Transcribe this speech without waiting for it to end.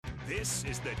This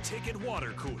is the Ticket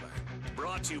Water Cooler,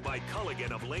 brought to you by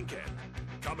Culligan of Lincoln.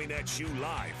 Coming at you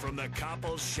live from the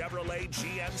Coppel Chevrolet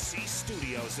GMC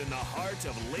studios in the heart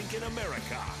of Lincoln,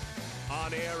 America.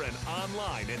 On air and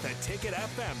online at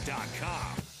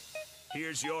theticketfm.com.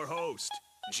 Here's your host,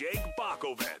 Jake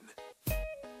Bakoven.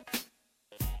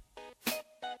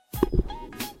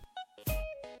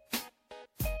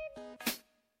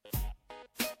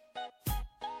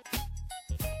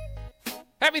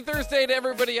 Happy Thursday to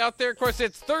everybody out there. Of course,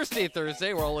 it's Thursday.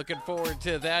 We're all looking forward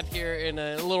to that here in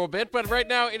a little bit. But right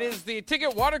now, it is the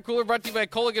Ticket Water Cooler brought to you by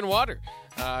Culligan Water.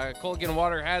 Culligan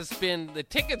Water has been the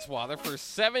Ticket's water for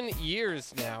 7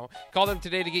 years now. Call them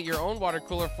today to get your own water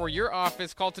cooler for your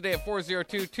office. Call today at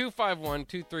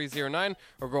 402-251-2309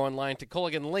 or go online to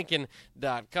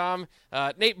CulliganLincoln.com.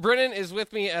 Nate Brennan is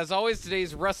with me as always.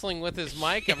 Today's wrestling with his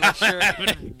mic. I'm not sure.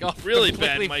 Really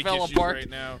bad mic fell issues apart right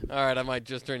now. All right, I might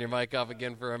just turn your mic off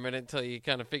again for a minute until you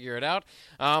kind of figure it out.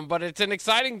 But it's an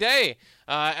exciting day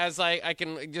as I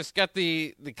can just get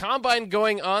the combine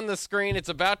going on the screen. It's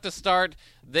about to start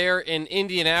there in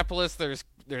Indianapolis. There's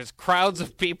crowds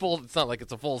of people. It's not like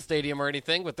it's a full stadium or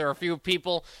anything, but there are a few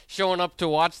people showing up to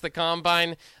watch the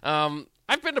combine.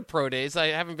 I've been to pro days. I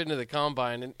haven't been to the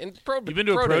combine. And You've been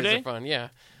to a pro days day? are fun, yeah.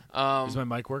 Is my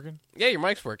mic working? Yeah, your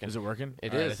mic's working. Is it working?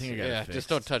 It All right, is. I think I got it fixed. Just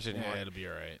don't touch it anymore. Yeah, it'll be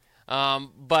all right.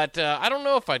 But I don't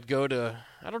know if I'd go to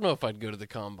the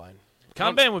combine.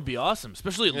 Combine would be awesome,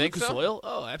 especially at You think Lucas so? Oil.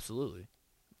 Oh, absolutely.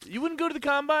 You wouldn't go to the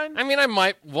combine? I mean, I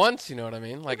might once, you know what I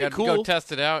mean? Like, I'd That'd be go cool.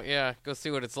 test it out, yeah, go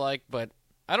see what it's like, but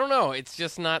I don't know. It's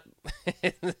just not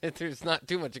 – there's not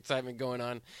too much excitement going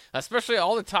on, especially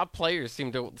all the top players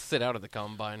seem to sit out of the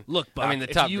combine. Look, Bob, the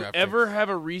if top you draft ever picks. have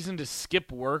a reason to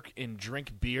skip work and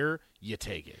drink beer, you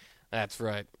take it. That's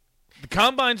right. The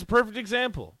combine's a perfect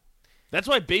example. That's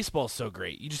why baseball's so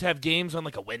great. You just have games on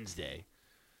like a Wednesday.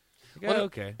 Well,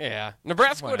 okay. Yeah.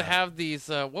 Nebraska Why would not? have these,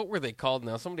 what were they called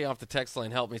now? Somebody off the text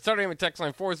line help me. Starting with text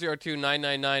line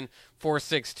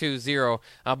 402-999-4620.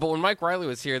 But when Mike Riley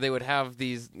was here, they would have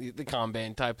the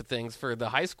combine type of things for the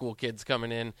high school kids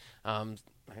coming in.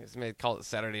 I guess maybe call it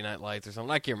Saturday Night Lights or something.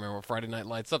 I can't remember. Friday Night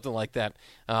Lights, something like that.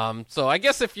 So I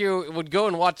guess if you would go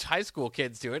and watch high school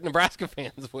kids do it, Nebraska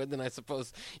fans would, then I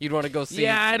suppose you'd want to go see.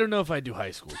 Yeah, I don't know if I do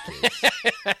high school kids.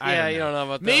 Yeah, you don't know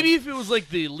about that. Maybe if it was like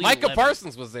the Elite Micah 11.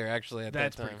 Parsons was there actually at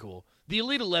That's that time. pretty cool. The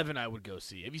Elite 11 I would go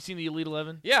see. Have you seen the Elite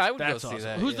 11? Yeah, I would That's go see awesome.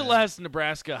 that. Who's the yeah. last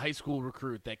Nebraska high school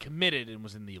recruit that committed and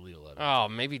was in the Elite 11? Oh,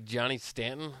 maybe Johnny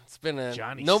Stanton. It's been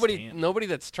Johnny nobody Stanton.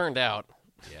 that's turned out.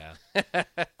 Yeah.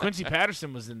 Quincy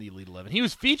Patterson was in the Elite 11. He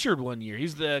was featured one year. He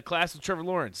was the class of Trevor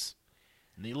Lawrence.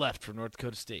 And he left for North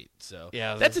Dakota State. So Yeah,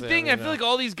 I was that's the gonna say, thing. I feel like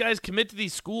all these guys commit to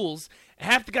these schools.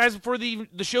 Half the guys before the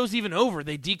show's even over,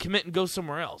 they decommit and go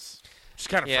somewhere else. Which is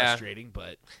kind of frustrating,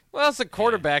 but Well, it's the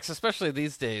quarterbacks, especially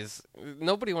these days.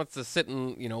 Nobody wants to sit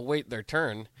and wait their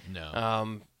turn.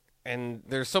 no. And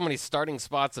there's so many starting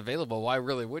spots available. Why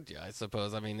really would you? I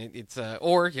suppose. I mean, it's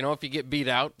or if you get beat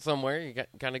out somewhere, you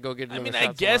kind of go get. I another mean, shot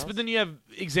I guess, somewhere but then you have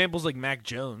examples like Mac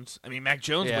Jones. I mean, Mac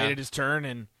Jones Yeah. waited his turn,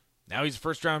 and now he's a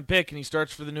first-round pick, and he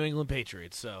starts for the New England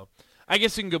Patriots. So I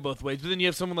guess it can go both ways. But then you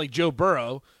have someone like Joe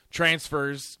Burrow,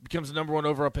 transfers, becomes the number one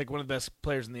overall pick, one of the best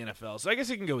players in the NFL. So I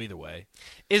guess it can go either way.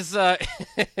 Is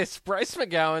is Bryce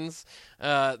McGowan's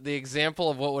the example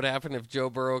of what would happen if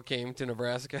Joe Burrow came to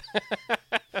Nebraska?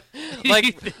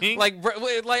 You think? I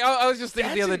was just thinking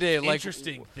That's the other an day, like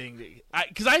interesting thing.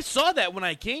 Because I saw that when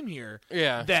I came here,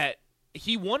 Yeah. that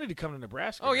he wanted to come to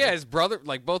Nebraska. Oh yeah, right? his brother,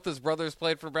 both his brothers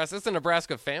played for Nebraska. It's a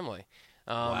Nebraska family.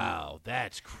 Wow,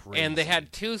 that's crazy. And they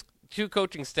had two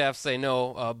coaching staffs say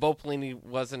no. Bo Pelini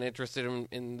wasn't interested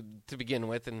in to begin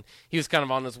with, and he was kind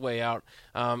of on his way out.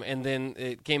 And then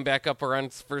it came back up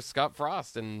around for Scott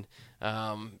Frost, and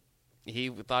he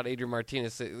thought Adrian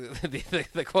Martinez.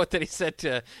 The quote that he said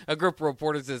to a group of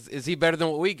reporters is he better than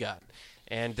what we got?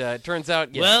 And it turns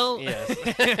out, yes. Well, yes.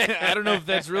 I don't know if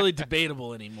that's really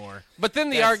debatable anymore. But then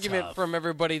the That's argument tough. from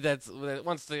everybody that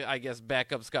wants to, I guess,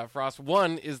 back up Scott Frost,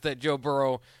 one is that Joe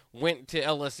Burrow went to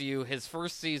LSU his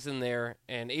first season there,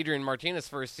 and Adrian Martinez'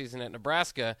 first season at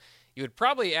Nebraska. You would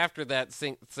probably after that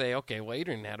say, okay, well,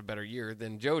 Adrian had a better year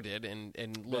than Joe did, and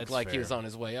looked That's like he fair. was on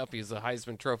his way up. He was a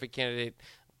Heisman Trophy candidate.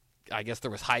 I guess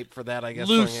there was hype for that. I guess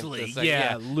Loosely, going into the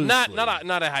yeah, second- Not loosely.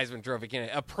 not a Heisman Trophy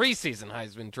candidate, a preseason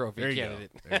Heisman Trophy There you go.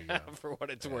 candidate. There you go. For what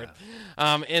it's worth.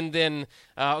 And then,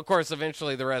 of course,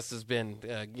 eventually the rest has been,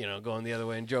 going the other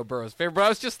way in Joe Burrow's favor. But I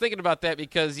was just thinking about that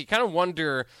because you kind of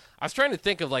wonder. I was trying to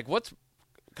think of like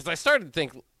because I started to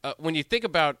think when you think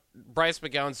about Bryce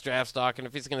McGowan's draft stock and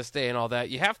if he's going to stay and all that,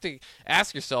 you have to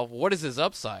ask yourself, what is his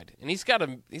upside? And he's got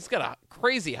a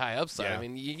crazy high upside. Yeah. I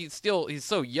mean, he's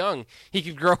so young, he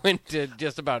could grow into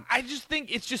just about. I just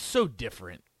think it's just so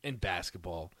different in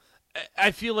basketball.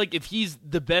 I feel like if he's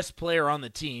the best player on the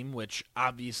team, which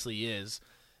obviously is,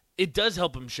 it does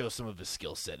help him show some of his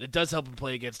skill set. It does help him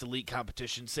play against elite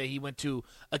competition. Say he went to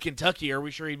a Kentucky, are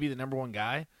we sure he'd be the number one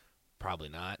guy? Probably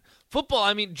not. Football,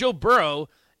 I mean, Joe Burrow,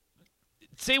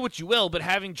 say what you will, but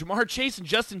having Jamar Chase and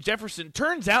Justin Jefferson,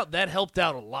 turns out that helped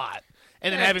out a lot.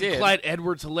 And then Yeah, it having did. Clyde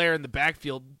Edwards-Helaire in the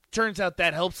backfield, turns out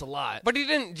that helps a lot. But he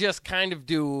didn't just kind of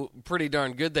do pretty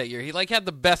darn good that year. He had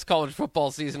the best college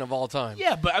football season of all time.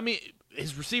 Yeah, but I mean,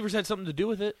 his receivers had something to do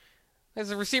with it. As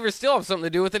a receiver, still have something to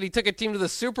do with it. He took a team to the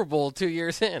Super Bowl 2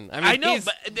 years in. I mean, I know,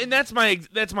 and that's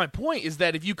my point, is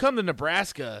that if you come to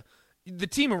Nebraska, the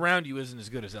team around you isn't as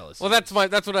good as LSU. Well, that's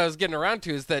what I was getting around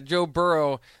to, is that Joe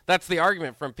Burrow, that's the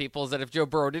argument from people, is that if Joe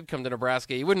Burrow did come to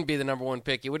Nebraska, he wouldn't be the number one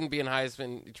pick. He wouldn't be an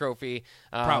Heisman Trophy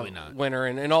Probably not. winner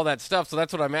and all that stuff. So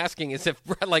that's what I'm asking, is if,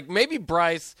 maybe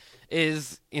Bryce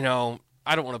is,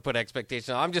 I don't want to put expectations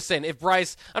on. I'm just saying, if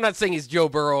Bryce, I'm not saying he's Joe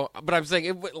Burrow, but I'm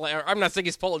saying, I'm not saying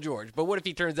he's Paul George, but what if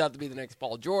he turns out to be the next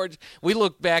Paul George? We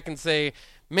look back and say,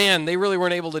 man, they really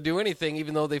weren't able to do anything,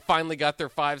 even though they finally got their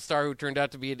 5-star who turned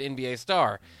out to be an NBA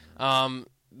star.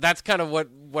 That's kind of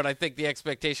what I think the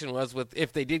expectation was with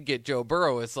if they did get Joe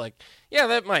Burrow. It's like, yeah,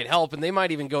 that might help, and they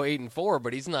might even go 8-4,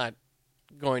 but he's not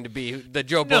going to be the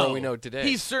Joe Burrow we know today.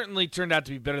 He's certainly turned out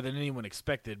to be better than anyone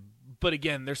expected. But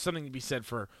again, there's something to be said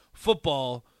for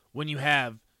football when you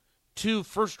have 2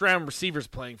 first-round receivers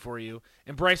playing for you,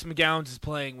 and Bryce McGowan is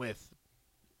playing with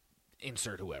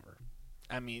insert whoever.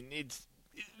 I mean, it's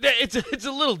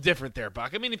a little different there,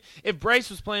 Buck. I mean, if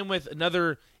Bryce was playing with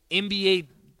another NBA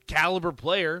caliber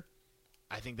player,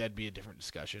 I think that'd be a different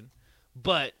discussion.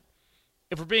 But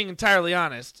if we're being entirely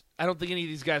honest, I don't think any of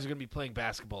these guys are going to be playing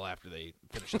basketball after they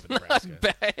finish up in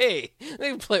Nebraska. Hey, they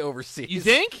can play overseas. You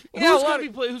think? Yeah,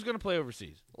 Who's going to play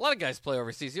overseas? A lot of guys play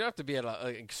overseas. You don't have to be at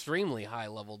an extremely high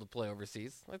level to play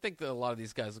overseas. I think that a lot of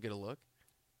these guys will get a look.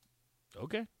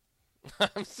 Okay.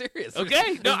 I'm serious.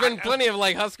 Okay. There's been plenty of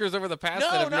Huskers over the past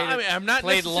that have I'm not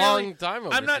played long time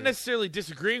overseas. I'm not necessarily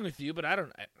disagreeing with you, but I don't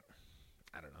know.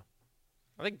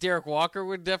 I think Derek Walker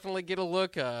would definitely get a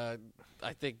look.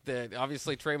 I think that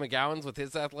obviously Trey McGowan's with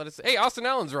his athleticism. Hey, Austin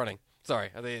Allen's running. Sorry,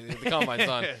 the combine's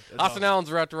on. Austin Allen's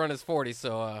about to run his 40,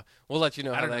 so we'll let you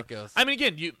know how that goes. I mean,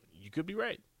 again, you could be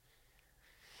right.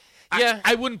 Yeah.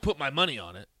 I wouldn't put my money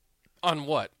on it. On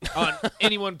what? On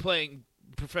anyone playing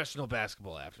professional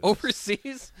basketball after this.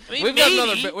 Overseas? I mean,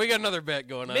 we got another bet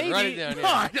going on. Maybe. Write it down here. No,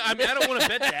 I mean, I don't want to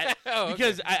bet that Okay.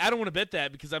 because I don't want to bet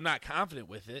that because I'm not confident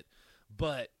with it.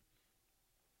 But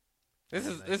This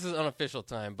is unofficial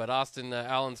time, but Austin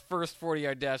Allen's first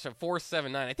 40-yard dash at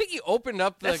 4.79. I think he opened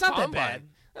up the That's not that combine. bad.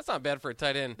 That's not bad for a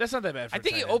tight end. that's not that bad. For I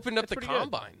think he opened up the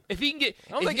combine. If he can get,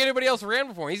 I don't think anybody else ran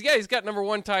before him. He's got number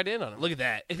 1 tight end on him. look at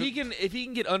that. If he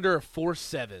can get under a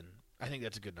 4.7, I think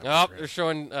that's a good number. Oh, for him. they're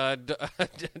showing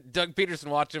Doug Peterson.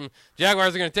 Watch him.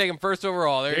 Jaguars are going to take him first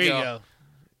overall. There you go.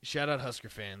 Shout out Husker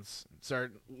fans.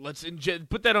 Let's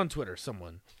put that on Twitter.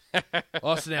 Someone.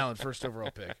 Austin Allen, first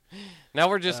overall pick. Now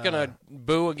we're just going to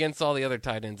boo against all the other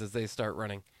tight ends as they start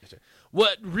running.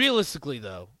 What realistically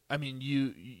though? I mean,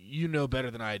 you know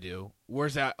better than I do.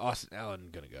 Where's that Austin Allen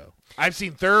going to go? I've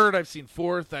seen 3rd. I've seen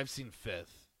 4th. I've seen 5th.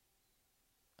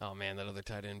 Oh man, that other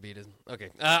tight end beat him. Okay,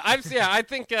 I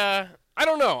think I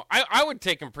don't know. I would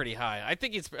take him pretty high. I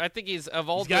think he's of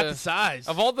all He's got the size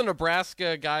of all the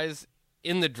Nebraska guys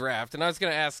in the draft. And I was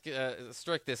going to ask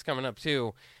Strick this coming up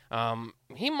too.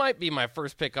 He might be my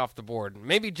first pick off the board.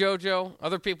 Maybe JoJo.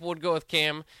 Other people would go with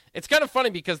Cam. It's kind of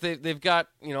funny because they've got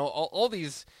all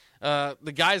these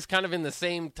the guys kind of in the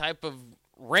same type of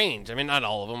range. I mean, not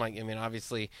all of them. I mean,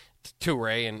 obviously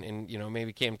Toure and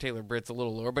maybe Cam Taylor-Britt's a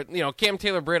little lower, but Cam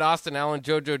Taylor-Britt, Austin Allen,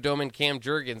 JoJo Domann, Cam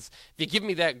Jurgens. If you give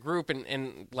me that group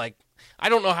and I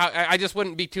don't know how I just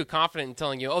wouldn't be too confident in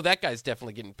telling you, oh, that guy's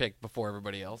definitely getting picked before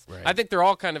everybody else. Right. I think they're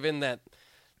all kind of in that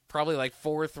probably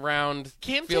 4th round.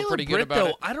 Cam feel pretty good Taylor-Britt, about though,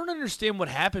 it. I don't understand what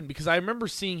happened because I remember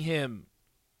seeing him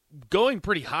going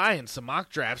pretty high in some mock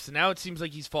drafts, and now it seems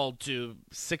like he's fallen to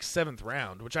 6th, 7th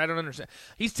round, which I don't understand.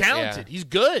 He's talented. Yeah. He's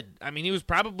good. I mean, he was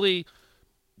probably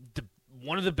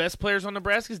one of the best players on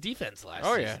Nebraska's defense last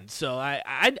season. Yeah. So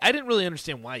I didn't really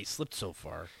understand why he slipped so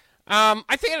far.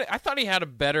 I thought he had a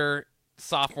better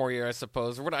sophomore year, I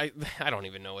suppose. Or I don't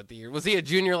even know what the year was. He a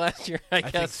junior last year? I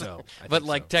guess think so.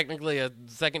 But technically a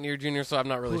second-year junior, so I'm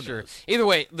not really sure. Knows? Either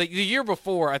way, the year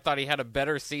before, I thought he had a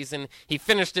better season. He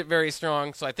finished it very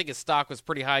strong, so I think his stock was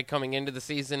pretty high coming into the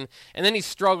season. And then he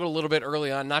struggled a little bit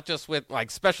early on, not just with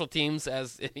special teams,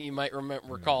 as you might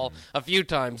recall a few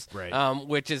times, right.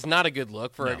 Which is not a good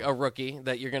look for a rookie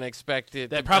that you're going to expect it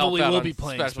that to probably help out will on be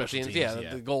playing special teams. Yeah,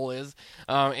 yeah, the goal is.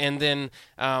 And then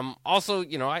also,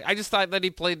 I just thought that he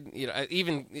played,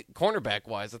 even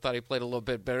cornerback-wise, I thought he played a little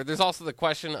bit better. There's also the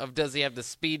question of does he have the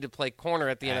speed to play corner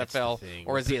at the NFL,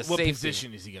 or is he a what safety?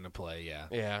 position is he going to play?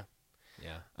 Yeah.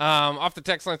 Yeah. Off the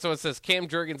text line, so it says Cam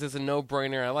Jurgens is a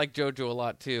no-brainer. I like JoJo a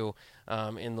lot, too,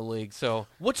 in the league. So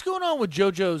what's going on with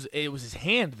JoJo's? It was his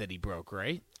hand that he broke,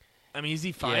 right? I mean, is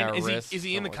he fine? Yeah, is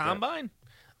he in the combine?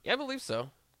 Yeah, I believe so.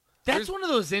 That's one of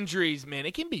those injuries, man.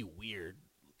 It can be weird,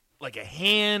 like a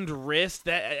hand, wrist.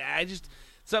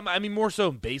 More so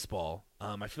in baseball.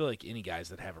 I feel like any guys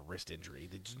that have a wrist injury,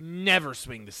 they just never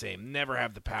swing the same, never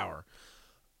have the power.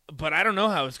 But I don't know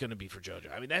how it's going to be for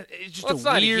JoJo. I mean, it's just it's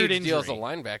not a huge injury. deal as a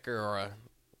linebacker or a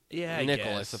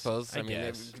nickel, I suppose. I mean,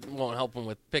 guess. it won't help him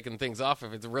with picking things off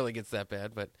if it really gets that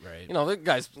bad. But, right. The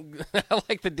guys, I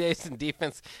like the days in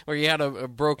defense where you had a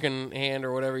broken hand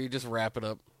or whatever, you just wrap it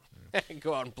up.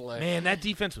 Go out and play. Man, that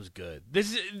defense was good.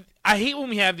 I hate when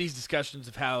we have these discussions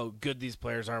of how good these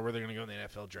players are, where they're going to go in the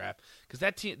NFL draft, because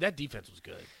that defense was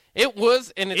good. It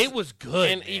was, and it was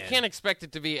good, and man. you can't expect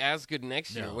it to be as good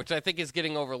next year, which I think is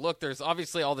getting overlooked. There's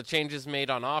obviously all the changes made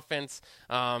on offense,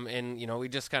 and we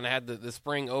just kind of had the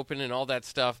spring open and all that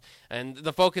stuff, and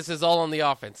the focus is all on the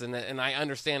offense, and I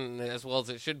understand as well as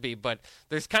it should be, but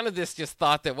there's kind of this just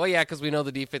thought that, because we know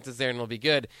the defense is there and it'll be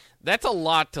good. That's a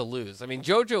lot to lose. I mean,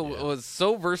 JoJo was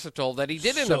so versatile that he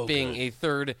did end up being a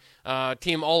third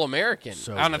team All-American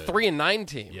on a 3-9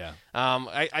 team. Yeah.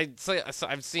 I'd say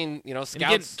I've seen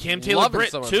scouts. Cam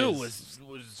Taylor-Britt too was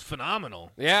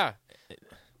phenomenal. Yeah.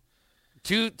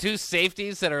 Two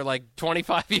safeties that are like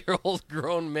 25-year-old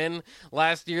grown men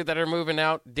last year that are moving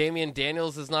out. Damian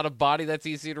Daniels is not a body that's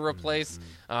easy to replace.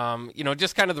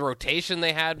 Just kind of the rotation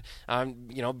they had.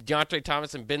 Deontay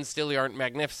Thomas and Ben Stille aren't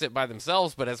magnificent by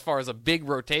themselves, but as far as a big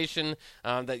rotation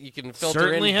that you can filter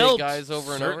Certainly in helped. big guys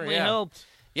over and over. Certainly helped.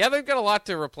 Yeah, they've got a lot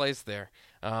to replace there.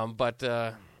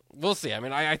 But we'll see. I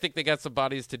mean, I think they got some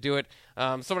bodies to do it.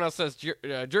 Someone else says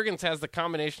Jurgens has the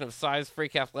combination of size,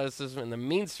 freak athleticism, and the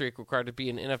mean streak required to be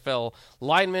an NFL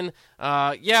lineman.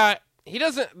 He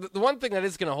doesn't. The one thing that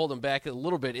is going to hold him back a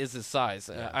little bit is his size.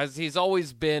 As he's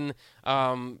always been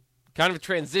kind of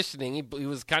transitioning. He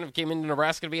was came into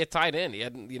Nebraska to be a tight end. He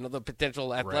had the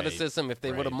potential athleticism. If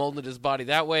they would have molded his body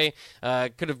that way,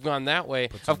 could have gone that way.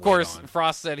 Of course,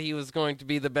 Frost said he was going to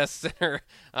be the best center.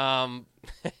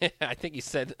 I think he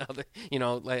said,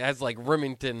 has like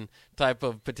Remington type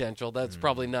of potential. That's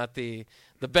probably not the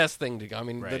best thing to go. I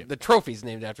mean, the trophy's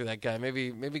named after that guy.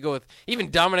 Maybe go with even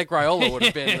Dominic Raiola would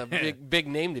have been a big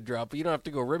name to drop, but you don't have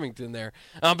to go Remington there.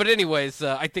 But anyways,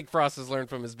 I think Frost has learned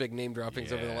from his big name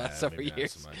droppings over the last several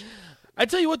years. So I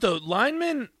tell you what, though,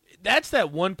 linemen, that's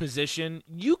that one position.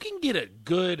 You can get a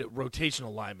good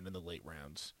rotational lineman in the late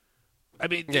rounds. I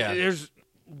mean, there's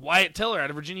Wyatt Teller out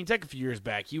of Virginia Tech a few years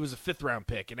back. He was a 5th-round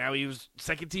pick, and now he was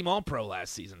second-team All-Pro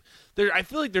last season. I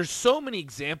feel like there's so many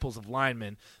examples of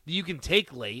linemen that you can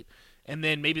take late, and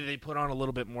then maybe they put on a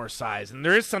little bit more size. And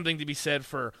there is something to be said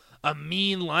for a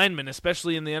mean lineman,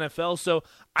 especially in the NFL. So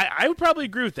I would probably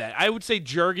agree with that. I would say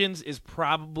Jurgens is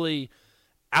probably,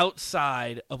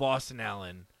 outside of Austin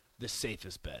Allen, the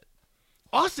safest bet.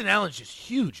 Austin Allen's just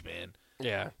huge, man.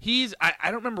 Yeah. I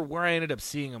don't remember where I ended up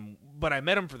seeing him, but I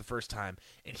met him for the first time,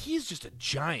 and he's just a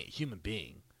giant human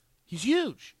being. He's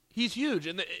huge.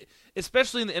 And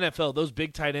especially in the NFL, those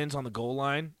big tight ends on the goal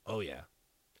line, oh, yeah.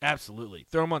 Absolutely.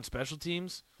 Throw them on special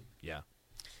teams, yeah.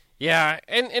 Yeah,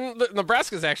 and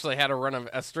Nebraska's actually had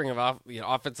a string of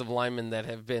offensive linemen that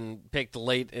have been picked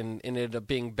late and ended up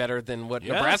being better than what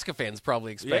Nebraska fans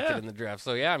probably expected in the draft.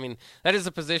 So I mean that is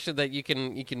a position that you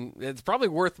can. It's probably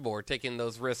worth more taking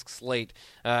those risks late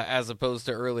as opposed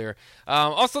to earlier.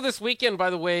 Also this weekend,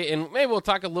 by the way, and maybe we'll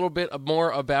talk a little bit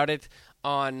more about it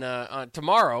on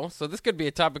tomorrow, so this could be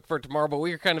a topic for tomorrow, but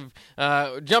we're kind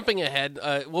of jumping ahead.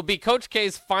 Will be Coach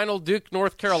K's final Duke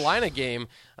North Carolina game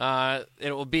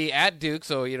It will be at Duke,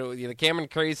 so the Cameron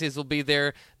Crazies will be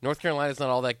there. North Carolina's not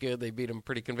all that good. They beat them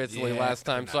pretty convincingly last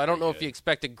time, so I don't know if you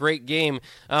expect a great game.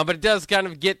 But it does kind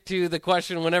of get to the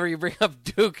question whenever you bring up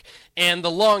Duke and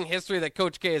the long history that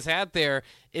Coach K has had there,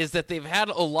 is that they've had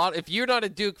a lot. If you're not a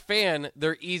Duke fan,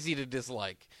 they're easy to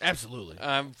dislike. Absolutely.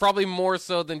 Probably more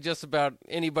so than just about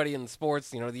anybody in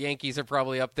sports. The Yankees are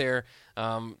probably up there.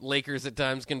 Lakers at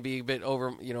times can be a bit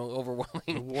overwhelming.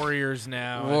 The Warriors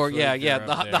now.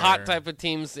 The hot type of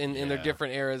teams in their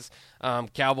different eras.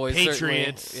 Cowboys,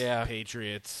 Patriots. Yeah,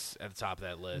 Patriots at the top of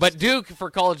that list. But Duke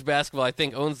for college basketball, I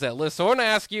think, owns that list. So I want to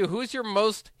ask you, who's your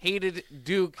most hated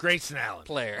Duke Grayson Allen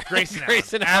player? Grayson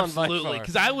Allen, absolutely.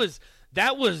 Because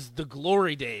that was the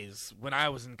glory days when I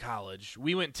was in college.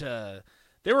 We went to.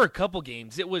 There were a couple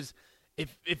games. It was,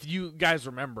 if you guys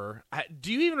remember,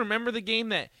 do you even remember the game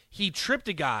that he tripped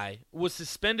a guy, was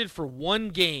suspended for one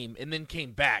game, and then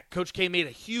came back? Coach K made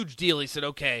a huge deal. He said,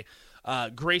 okay,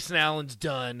 Grayson Allen's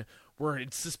done. We're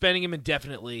suspending him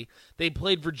indefinitely. They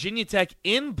played Virginia Tech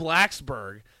in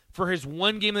Blacksburg for his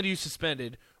one game that he was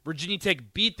suspended. Virginia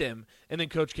Tech beat them, and then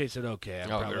Coach K said, okay,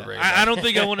 I don't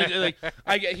think I want to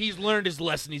 – he's learned his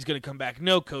lesson. He's going to come back.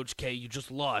 No, Coach K, you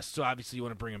just lost, so obviously you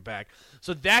want to bring him back.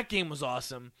 So that game was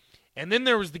awesome. And then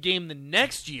there was the game the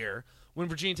next year when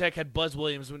Virginia Tech had Buzz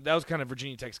Williams. That was kind of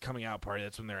Virginia Tech's coming out party.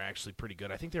 That's when they were actually pretty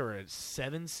good. I think they were a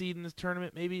 7 seed in this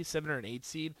tournament, maybe 7 or an 8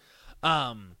 seed.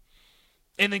 And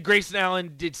then Grayson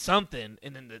Allen did something,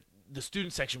 and then the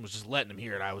student section was just letting him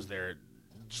hear it. I was there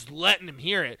just letting him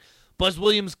hear it. Buzz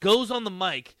Williams goes on the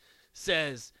mic,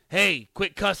 says, hey,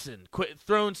 quit cussing, quit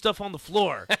throwing stuff on the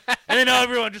floor. And then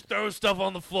everyone just throws stuff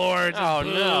on the floor. Just,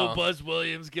 no. Buzz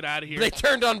Williams, get out of here. They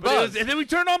turned on Buzz. And then we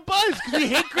turned on Buzz because we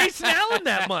hate Grayson Allen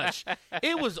that much.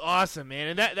 It was awesome, man.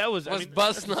 And that was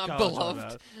Buzz not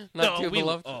beloved? Beloved?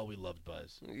 We loved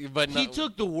Buzz. But he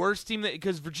took the worst team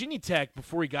because Virginia Tech,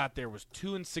 before he got there, was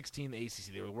 2-16 in the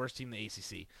ACC. They were the worst team in the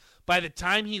ACC. By the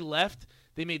time he left,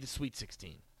 they made the Sweet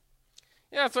 16.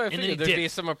 Yeah, that's what I figured. There'd be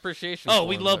some appreciation. Oh,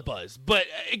 we love Buzz. But,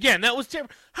 again, that was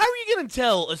terrible. How are you going to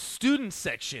tell a student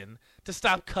section to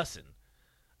stop cussing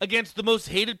against the most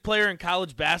hated player in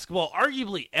college basketball,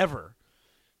 arguably ever?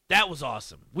 That was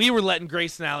awesome. We were letting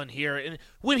Grayson Allen hear it. And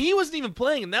when he wasn't even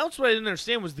playing, and that's what I didn't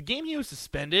understand, was the game he was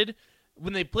suspended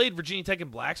when they played Virginia Tech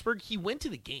in Blacksburg, he went to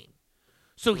the game.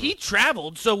 So he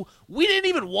traveled, so we didn't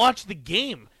even watch the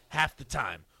game half the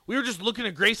time. We were just looking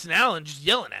at Grayson Allen, just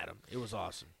yelling at him. It was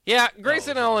awesome. Yeah,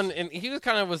 Grayson Allen, awesome. And he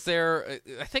was there.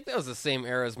 I think that was the same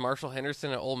era as Marshall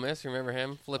Henderson at Ole Miss. You remember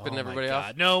him flipping everybody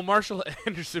off? No, Marshall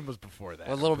Henderson was before that.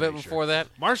 A little bit before that.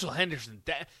 Marshall Henderson.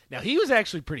 Now he was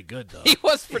actually pretty good though. He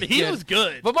was pretty good. He was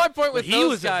good. But my point with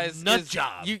those guys is nut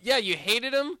job. You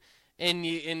hated him, and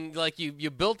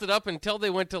you built it up until they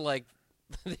went to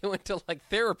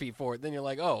therapy for it. Then you're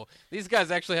like, oh, these guys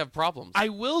actually have problems. I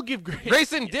will give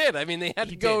Grayson did. I mean, he had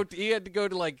to go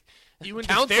to he went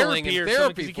counseling to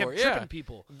therapy he kept for tripping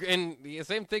people. And the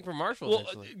same thing for Marshall.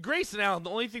 Well, Grayson Allen, the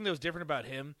only thing that was different about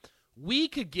him, we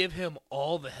could give him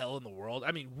all the hell in the world.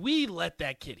 I mean, we let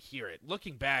that kid hear it.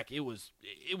 Looking back, it was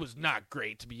not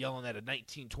great to be yelling at a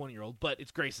 19, 20-year-old, but it's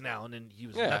Grayson Allen, and he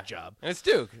was a nut job. And it's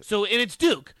Duke. And it's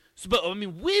Duke. So, but, I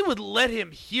mean, we would let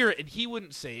him hear it, and he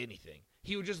wouldn't say anything.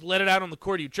 He would just let it out on the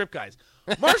court. You trip guys.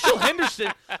 Marshall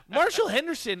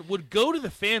Henderson would go to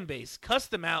the fan base, cuss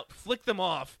them out, flick them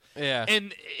off,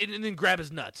 and then grab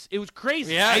his nuts. It was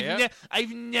crazy.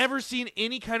 I've never seen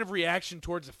any kind of reaction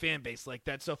towards a fan base like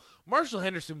that. So Marshall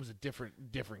Henderson was a different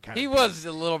kind of He was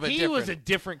a little bit different. He was a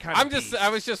different kind of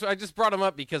beast. I just brought him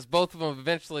up because both of them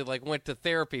eventually went to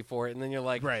therapy for it, and then you're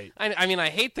like, right. I mean, I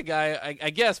hate the guy,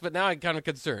 I guess, but now I'm kind of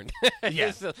concerned.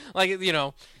 Yeah.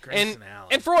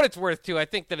 And for what it's worth too, I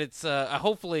think that it's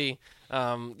hopefully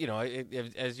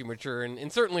as you mature,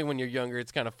 and certainly when you're younger,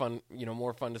 it's kind of fun,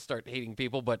 more fun to start hating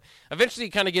people. But eventually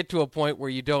you kind of get to a point where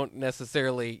you don't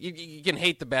necessarily, you can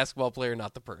hate the basketball player,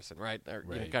 not the person, right? Or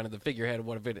kind of the figurehead of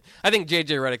what of it. I think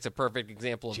J.J. Redick's a perfect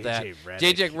example of that.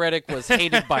 J.J. Redick was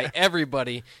hated by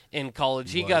everybody in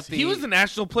college. He was the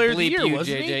national player of the year,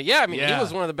 wasn't he? Yeah, I mean, he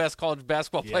was one of the best college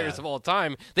basketball players of all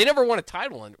time. They never won a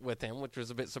title with him, which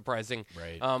was a bit surprising.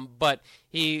 Right.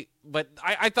 But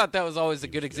I thought that was always a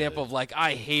good example of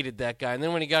I hated that guy. And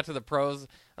then when he got to the pros,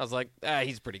 I was like,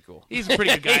 he's pretty cool. He's a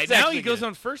pretty good guy. Now he goes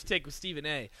on First Take with Stephen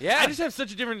A. Yeah. I just have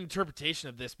such a different interpretation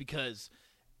of this because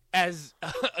as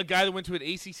a guy that went to an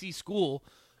ACC school,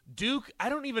 Duke, I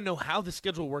don't even know how the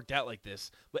schedule worked out like this,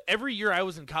 but every year I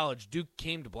was in college, Duke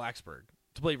came to Blacksburg.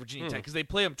 to play Virginia Tech because they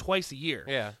play them twice a year.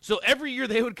 Yeah. So every year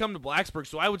they would come to Blacksburg.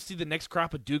 So I would see the next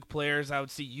crop of Duke players. I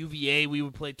would see UVA. We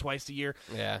would play twice a year.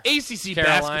 Yeah. ACC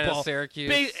Carolina, basketball.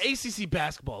 Syracuse. ACC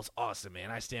basketball is awesome,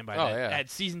 man. I stand by that. Yeah. I had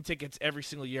season tickets every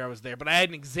single year I was there. But I had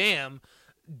an exam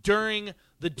during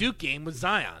the Duke game with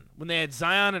Zion. When they had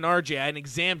Zion and RJ, I had an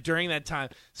exam during that time.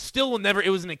 Still will never. It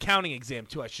was an accounting exam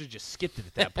too. I should have just skipped it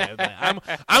at that point.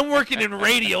 I'm working in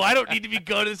radio. I don't need to be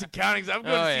going to this accounting exam. I'm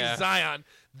going to see Zion.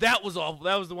 That was awful.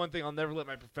 That was the one thing I'll never let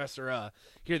my professor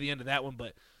hear the end of that one.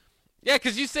 But yeah,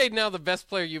 because you say now the best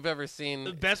player you've ever seen.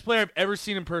 the best player I've ever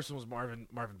seen in person was Marvin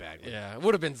Bagley. Yeah, it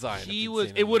would have been Zion.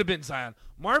 It would have been Zion.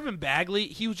 Marvin Bagley,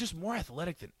 he was just more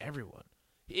athletic than everyone.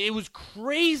 It was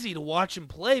crazy to watch him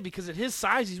play because at his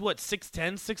size, he's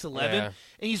 6'10", 6'11", and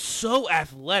he's so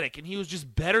athletic, and he was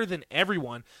just better than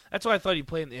everyone. That's why I thought he'd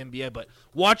play in the NBA. But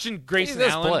watching Grayson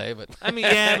Allen, play, but I mean,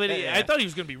 yeah, but I thought he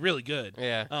was going to be really good.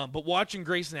 Yeah. But watching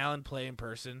Grayson Allen play in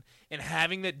person and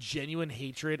having that genuine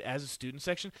hatred as a student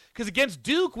section, because against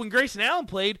Duke, when Grayson Allen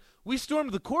played, we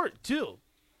stormed the court too.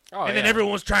 Oh, and then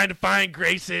everyone was trying to find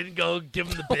Grayson and go give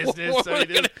him the business. What are they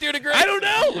going to do to Grayson? I don't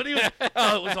know.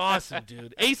 It was awesome,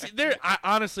 dude.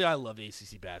 Honestly, I love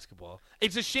ACC basketball.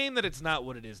 It's a shame that it's not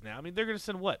what it is now. I mean, they're going to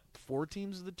send, 4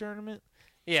 teams to the tournament?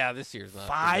 Yeah, this year's not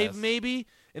 5 maybe?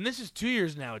 And this is 2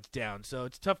 years now it's down, so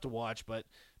it's tough to watch, but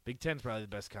Big Ten's probably the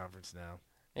best conference now.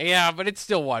 Yeah, but it's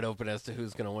still wide open as to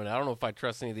who's going to win. I don't know if I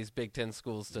trust any of these Big Ten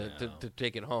schools to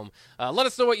take it home. Let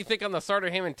us know what you think on the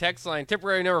Sartor-Hamann text line.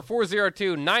 Tipperary number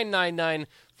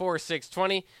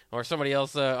 402-999-4620. Or somebody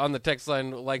else on the text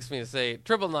line likes me to say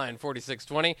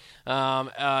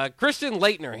 999-4620. Christian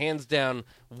Laettner, hands down,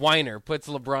 whiner, puts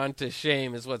LeBron to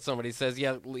shame is what somebody says.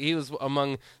 Yeah, he was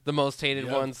among the most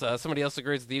hated ones. Somebody else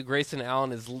agrees with you. Grayson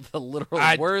Allen is the literal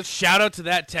worst. Shout out to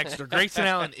that texter. Grayson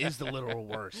Allen is the literal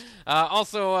worst.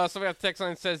 Also, somebody on the text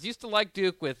line says, used to like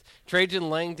Duke with Trajan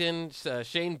Langdon,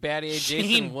 Shane Battier,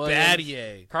 Jason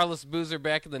Williams, Carlos Boozer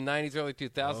back in the 90s, early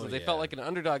 2000s. They felt like an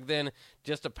underdog then,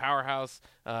 just a powerhouse,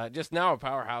 just now a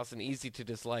powerhouse and easy to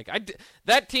dislike.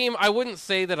 That team, I wouldn't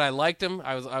say that I liked them.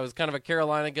 I was kind of a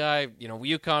Carolina guy.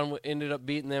 UConn ended up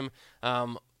beating them.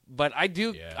 But I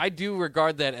do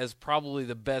regard that as probably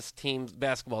the best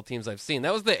basketball teams I've seen.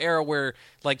 That was the era where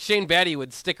Shane Battier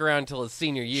would stick around until his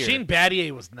senior year. Shane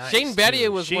Battier was nice. Shane Battier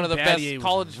was one of the best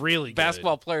college really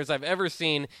basketball players I've ever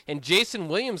seen, and Jason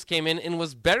Williams came in and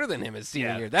was better than him his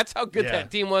senior year. That's how good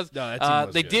that team was. No, that team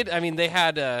was good. They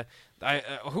had.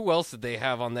 Who else did they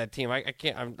have on that team? I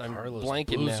can't. I'm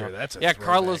blanking Boozer, now. that's a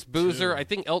Carlos Boozer. too. I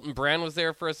think Elton Brand was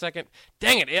there for a second.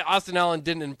 Dang it! Austin Allen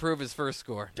didn't improve his first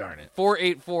score. Darn it.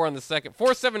 4.84 on the second.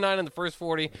 4.79 in the first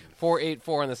 40.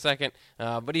 4.84 on the second.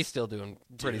 But he's still doing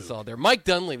pretty solid there. Mike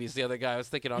Dunleavy's the other guy I was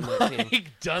thinking on that team.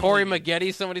 Corey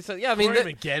Maggette. Somebody said, yeah. I mean,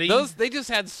 they just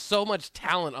had so much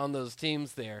talent on those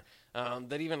teams there.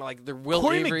 That even the Will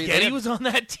Corey Avery. Maggette was on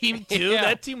that team too. Yeah.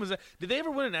 That team was. Did they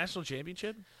ever win a national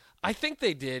championship? I think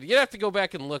they did. You'd have to go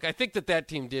back and look. I think that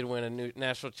team did win a new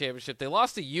national championship. They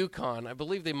lost to UConn. I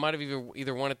believe they might have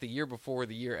either won it the year before or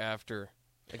the year after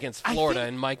against Florida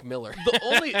and Mike Miller. The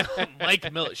only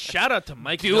Mike Miller. Shout out to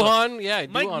Mike Duhon. Miller. Yeah,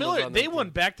 Mike Duhon Miller. Was they won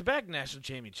back-to-back national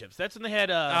championships. That's when they had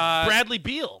Bradley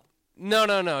Beal. No.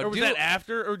 Or was that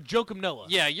after? Or Joakim Noah?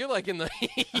 Yeah, you're in the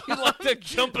you like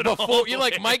jumping before. You're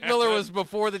like Mike Miller was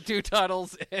before the 2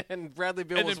 titles, and Bradley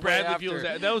Beal was Bradley after. Beal was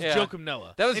that was Joakim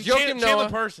Noah. That was Joakim Noah. Chandler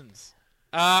Parsons.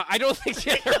 I don't think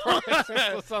Chandler Parsons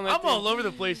was on that team. I'm all over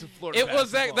the place with Florida. It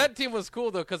was that team was cool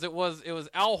though because it was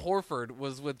Al Horford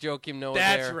was with Joakim Noah.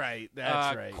 That's there. right.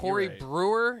 That's right. Corey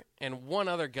Brewer and one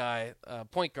other guy,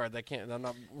 point guard that can't. I'm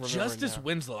not remembering Justice now.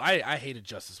 Winslow. I hated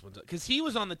Justice Winslow because he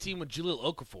was on the team with Jaleel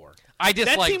Okafor. I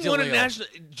disliked that team Jaleel. Won a national.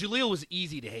 Jaleel was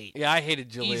easy to hate. Yeah, I hated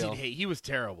Jaleel. Easy to hate. He was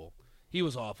terrible. He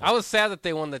was awful. I was sad that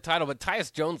they won the title, but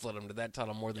Tyus Jones led them to that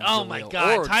title more than Oh Jaleel my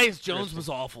God, or Tyus Jones was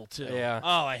awful too. Yeah.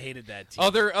 Oh, I hated that team.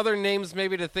 Other names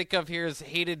maybe to think of here is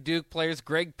hated Duke players.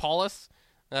 Greg Paulus.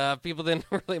 People didn't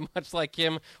really much like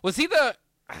him. Was he the?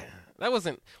 That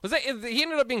wasn't. Was that? He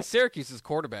ended up being Syracuse's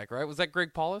quarterback, right? Was that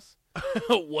Greg Paulus?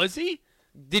 Was he?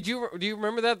 Do you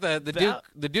remember that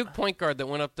the Duke point guard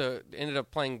that ended up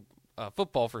playing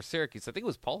football for Syracuse? I think it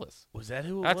was Paulus. Was that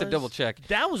who it was? I have to double check.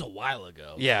 That was a while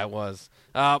ago. Yeah, it was.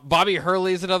 Bobby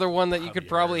Hurley is another one that you could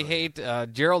probably hate.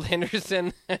 Gerald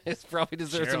Henderson is probably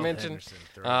deserves a mention.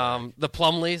 The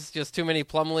Plumlees, just too many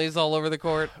Plumlees all over the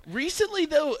court. Recently,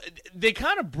 though, they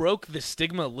kind of broke the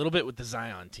stigma a little bit with the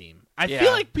Zion team. I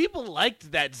feel like people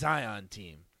liked that Zion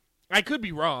team. I could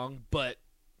be wrong, but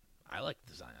I like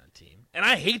the Zion team. And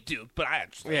I hate Duke, but I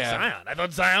just like Yeah. Zion. I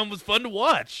thought Zion was fun to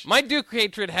watch. My Duke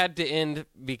hatred had to end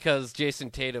because Jason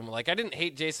Tatum. Like, I didn't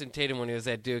hate Jason Tatum when he was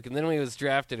at Duke, and then when he was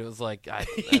drafted, it was like,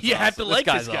 You have to like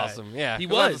this guy's this guy. awesome. Yeah, He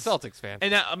 'cause I was a Celtics fan.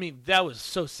 And that was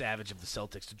so savage of the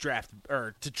Celtics to draft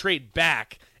or to trade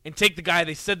back and take the guy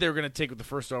they said they were going to take with the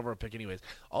first overall pick anyways.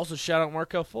 Also, shout out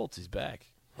Markelle Fultz. He's back.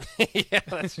 Yeah,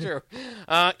 that's true.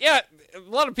 Yeah, a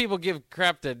lot of people give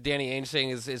crap to Danny Ainge saying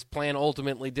his plan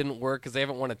ultimately didn't work because they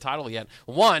haven't won a title yet.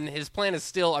 One, his plan is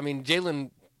still, I mean,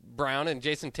 Jaylen Brown and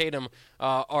Jason Tatum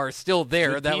are still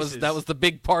there. Good That pieces. was the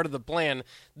big part of the plan.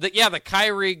 The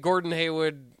Kyrie, Gordon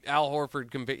Hayward, Al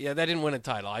Horford, that didn't win a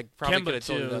title. I probably could Kemba have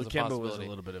told you that was a Kemba was possibility. a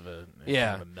little bit of a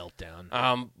Yeah. kind of a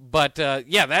meltdown. But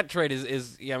that trade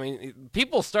is I mean,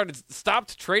 people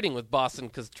stopped trading with Boston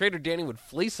because Trader Danny would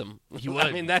fleece them. He I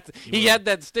would. mean, He he would. had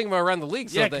that stigma around the league.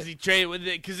 So Yeah, that, because he traded with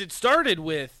it. Because it started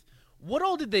with what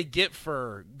all did they get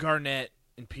for Garnett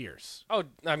and Pierce? oh,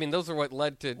 I mean, those are what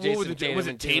led to What Jason was it, Tatum. was it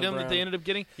and Tatum Brown. that they ended up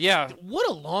getting? Yeah. What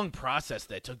a long process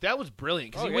that took. That was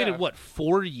brilliant because Oh, he yeah. waited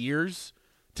 4 years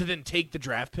to then take the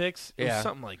draft picks. It Yeah. was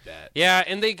something like that. Yeah,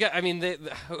 and they got. I mean,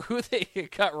 who they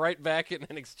got right back in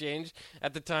an exchange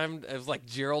at the time. It was like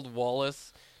Gerald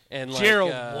Wallace and like,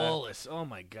 Gerald Wallace. Oh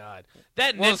my God,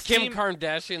 that What was next Kim team.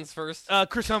 Kardashian's first?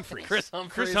 Chris Humphries. Chris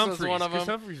Humphries was one of them. Chris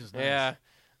Humphries was nice. Yeah.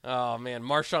 Oh man,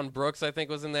 Marshawn Brooks I think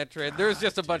was in that trade. There was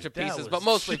just a bunch of That pieces, was but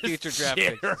mostly just future draft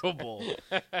picks. terrible.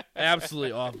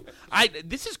 Absolutely awful.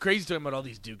 This is crazy talking about all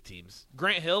these Duke teams.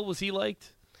 Grant Hill, was he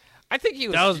liked? I think he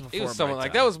was. That was he before was someone my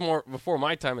like time. that was more before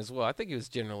my time as well. I think he was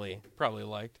generally probably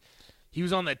liked. He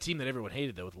was on that team that everyone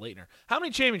hated though with Leitner. How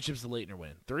many championships did Leitner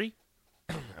win? 3?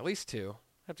 At least 2. I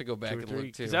have to go back 2 or and 3? look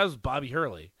too. Because that was Bobby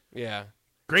Hurley. Yeah.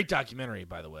 Great documentary,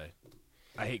 by the way.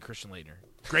 I hate Christian Leitner.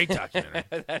 Great documentary.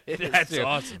 That is That's too.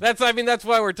 awesome. That's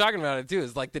why we're talking about it too.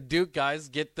 Is like the Duke guys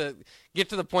get to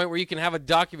the point where you can have a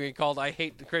documentary called "I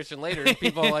Hate Christian Laettner," and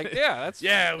people are like, "Yeah, that's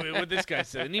Yeah, what this guy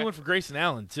said. And he went for Grayson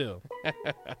Allen, too.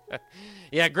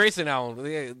 yeah." Grayson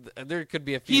Allen, there could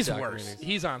be a few. He's documentaries. worse.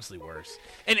 He's honestly worse.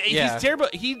 And Yeah. he's terrible.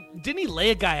 Didn't he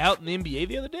lay a guy out in the NBA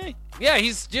the other day? Yeah,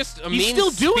 he's just a He's still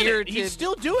doing it. mean-spirited He's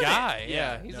still doing it. guy.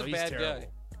 Yeah, he's no, a he's bad terrible. guy.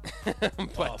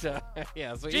 But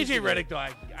yeah, so JJ Redick, though,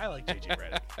 I like JJ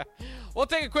Redick. We'll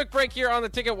take a quick break here on the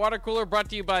Ticket Water Cooler,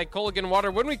 brought to you by Culligan Water.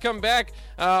 When we come back,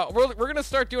 we're going to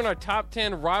start doing our top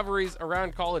 10 rivalries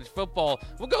around college football.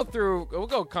 We'll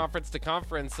go conference to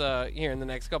conference here in the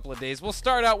next couple of days. We'll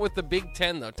start out with the Big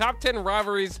Ten, though. Top 10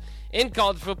 rivalries in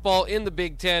college football in the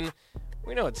Big Ten.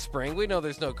 We know it's spring. We know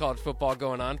there's no college football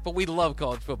going on, but we love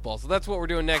college football. So that's what we're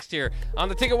doing next here on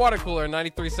the Ticket Water Cooler,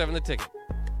 93.7 The Ticket.